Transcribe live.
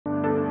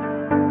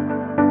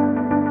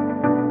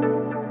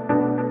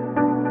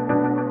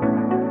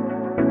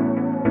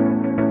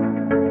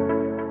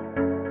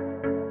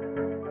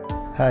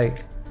Hi.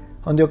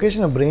 On the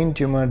occasion of Brain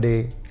Tumor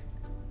Day,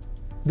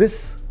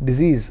 this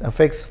disease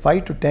affects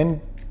 5 to 10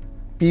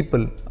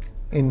 people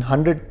in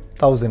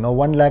 100,000 or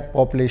 1 lakh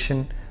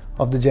population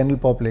of the general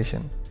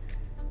population.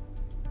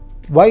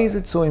 Why is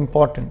it so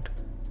important?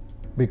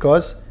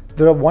 Because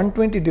there are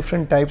 120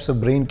 different types of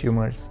brain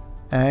tumors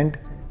and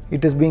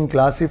it is being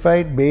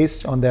classified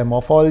based on their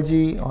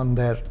morphology, on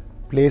their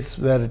place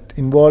where it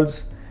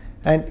involves,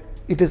 and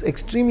it is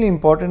extremely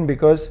important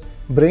because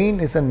brain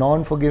is a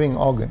non-forgiving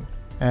organ,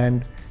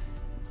 and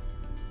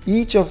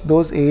each of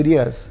those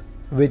areas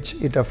which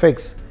it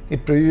affects,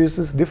 it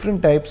produces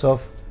different types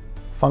of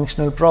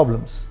functional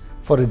problems.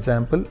 For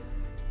example,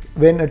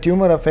 when a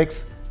tumor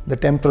affects the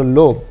temporal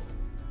lobe,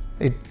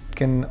 it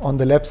can, on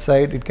the left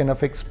side, it can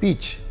affect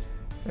speech.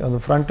 On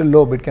the frontal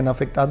lobe, it can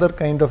affect other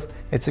kind of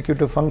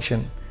executive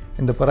function.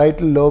 In the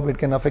parietal lobe, it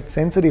can affect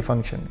sensory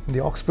function. In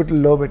the occipital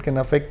lobe, it can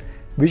affect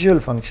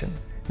visual function.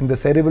 In the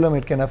cerebellum,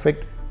 it can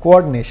affect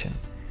coordination.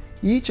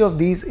 Each of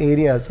these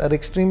areas are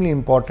extremely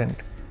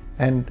important,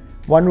 and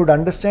one would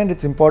understand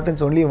its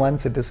importance only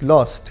once it is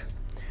lost.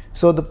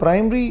 So the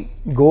primary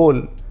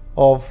goal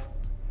of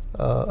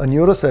a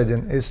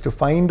neurosurgeon is to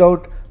find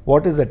out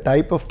what is the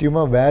type of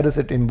tumor, where is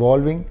it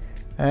involving,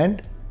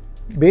 and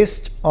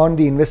based on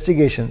the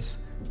investigations,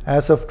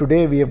 as of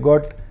today we have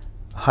got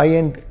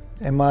high-end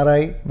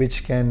MRI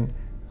which can,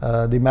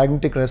 the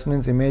magnetic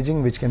resonance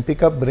imaging, which can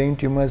pick up brain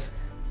tumors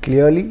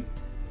clearly.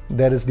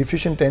 There is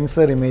diffusion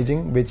tensor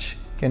imaging which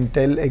can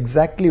tell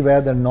exactly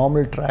where the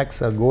normal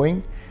tracks are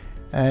going,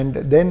 and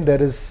then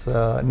there is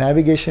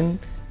navigation,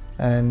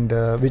 and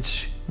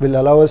which will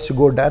allow us to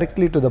go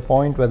directly to the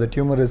point where the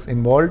tumor is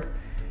involved.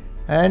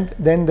 And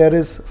then there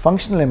is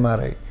functional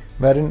MRI,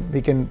 wherein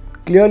we can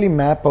clearly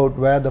map out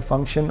where the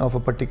function of a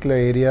particular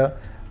area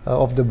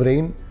of the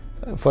brain,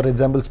 for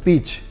example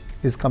speech,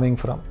 is coming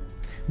from.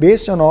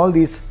 Based on all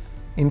these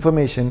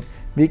information,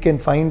 we can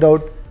find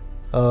out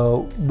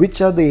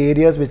which are the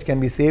areas which can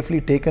be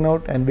safely taken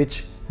out and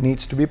which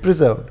needs to be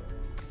preserved.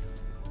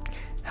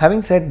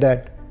 Having said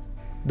that,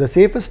 the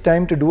safest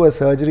time to do a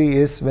surgery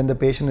is when the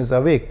patient is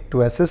awake,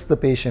 to assess the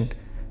patient,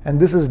 and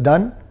this is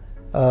done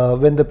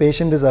when the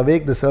patient is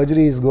awake, the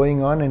surgery is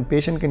going on, and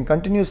patient can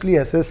continuously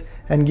assess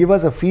and give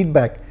us a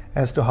feedback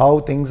as to how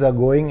things are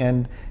going,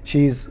 and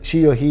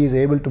she or he is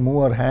able to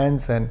move her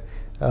hands and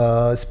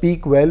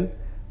speak well.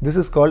 This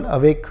is called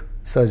awake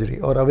surgery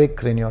or awake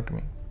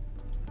craniotomy.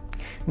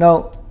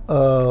 Now,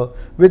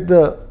 with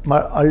the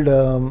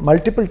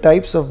multiple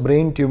types of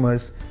brain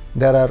tumors,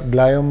 there are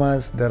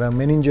gliomas, there are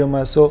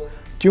meningiomas. So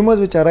tumors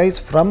which arise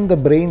from the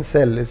brain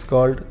cell is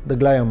called the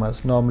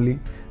gliomas normally.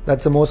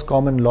 That's the most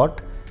common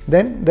lot.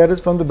 Then there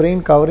is from the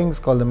brain coverings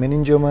called the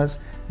meningiomas.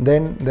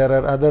 Then there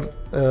are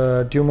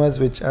other tumors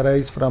which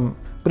arise from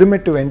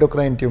primitive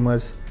endocrine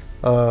tumors,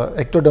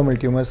 ectodermal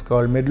tumors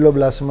called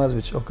medulloblastomas,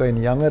 which occur in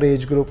younger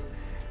age group.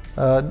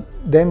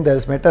 Then there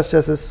is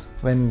metastasis,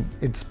 when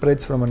it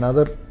spreads from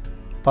another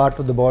part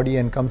of the body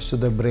and comes to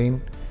the brain.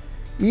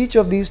 Each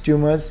of these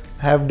tumors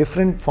have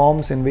different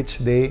forms in which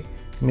they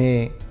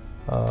may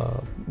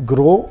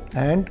grow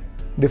and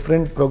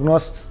different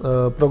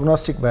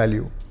prognostic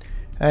value,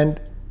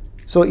 and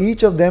so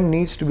each of them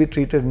needs to be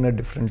treated in a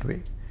different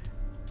way.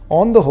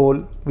 On the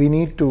whole, we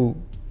need to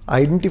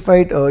identify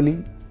it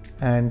early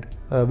and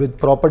with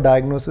proper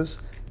diagnosis,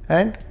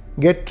 and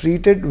get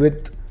treated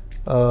with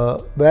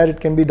where it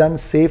can be done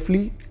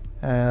safely,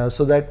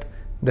 so that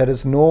there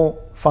is no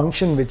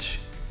function which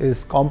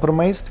is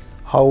compromised.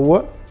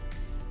 However,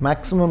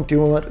 maximum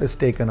tumor is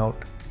taken out.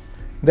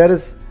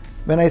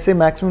 When I say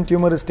maximum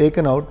tumor is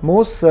taken out,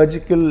 most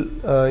surgical,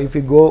 if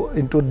we go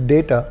into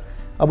data,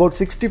 about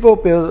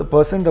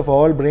 64% of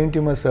all brain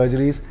tumor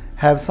surgeries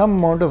have some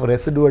amount of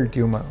residual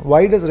tumor.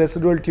 Why does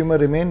residual tumor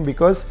remain?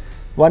 Because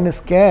one is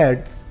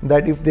scared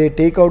that if they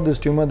take out this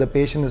tumor, the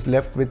patient is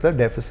left with a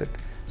deficit.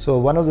 So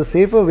one of the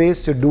safer ways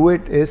to do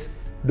it is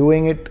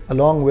doing it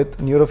along with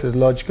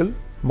neurophysiological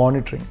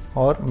monitoring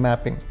or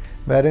mapping,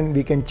 wherein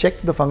we can check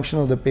the function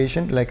of the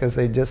patient. Like as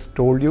I just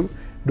told you,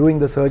 doing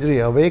the surgery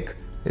awake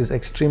is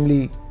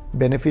extremely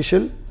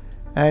beneficial,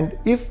 and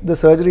if the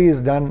surgery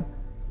is done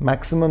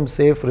maximum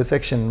safe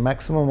resection,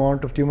 maximum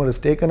amount of tumor is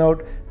taken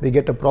out, we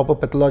get a proper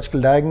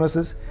pathological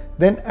diagnosis,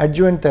 then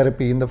adjuvant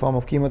therapy in the form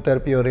of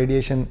chemotherapy or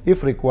radiation,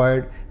 if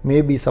required,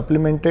 may be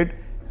supplemented,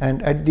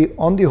 and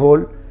on the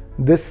whole,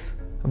 this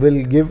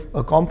will give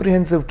a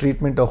comprehensive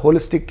treatment, a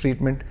holistic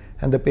treatment,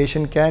 and the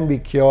patient can be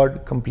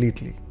cured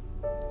completely.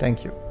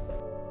 Thank you.